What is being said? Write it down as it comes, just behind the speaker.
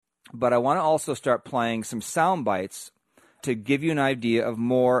but I want to also start playing some sound bites to give you an idea of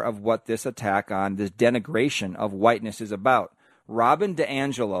more of what this attack on this denigration of whiteness is about. Robin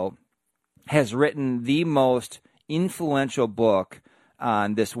DiAngelo has written the most influential book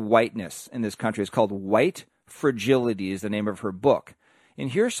on this whiteness in this country. It's called White Fragility is the name of her book.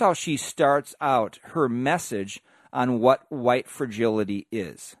 And here's how she starts out her message on what white fragility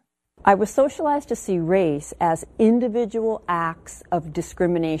is. I was socialized to see race as individual acts of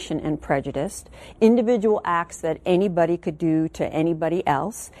discrimination and prejudice, individual acts that anybody could do to anybody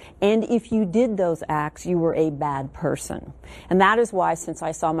else, and if you did those acts, you were a bad person. And that is why, since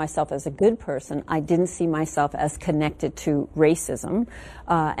I saw myself as a good person, I didn't see myself as connected to racism,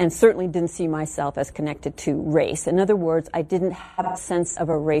 and certainly didn't see myself as connected to race. In other words, I didn't have a sense of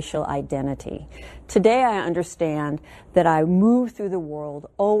a racial identity. Today I understand that I move through the world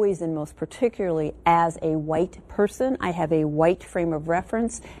always and most particularly as a white person. I have a white frame of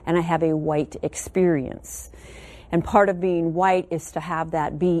reference and I have a white experience. And part of being white is to have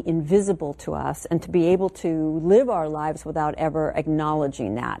that be invisible to us and to be able to live our lives without ever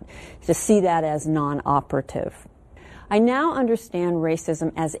acknowledging that, to see that as non-operative. I now understand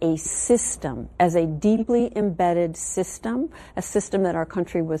racism as a system, as a deeply embedded system, a system that our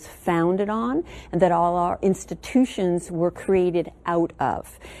country was founded on and that all our institutions were created out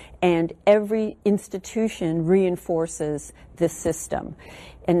of. And every institution reinforces this system.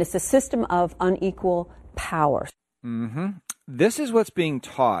 And it's a system of unequal power. This is what's being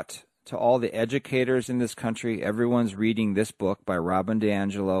taught to all the educators in this country. Everyone's reading this book by Robin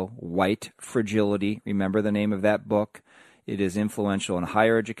DiAngelo, White Fragility. Remember the name of that book. It is influential in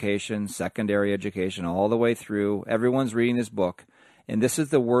higher education, secondary education, all the way through. Everyone's reading this book. And this is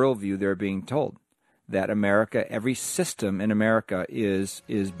the worldview they're being told, that America, every system in America is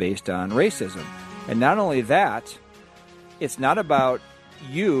based on racism. And not only that, it's not about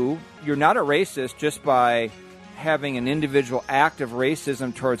you. You're not a racist just by having an individual act of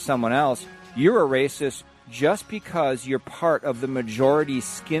racism towards someone else. You're a racist just because you're part of the majority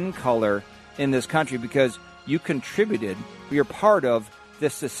skin color in this country, because you contributed, you're part of the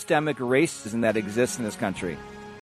systemic racism that exists in this country.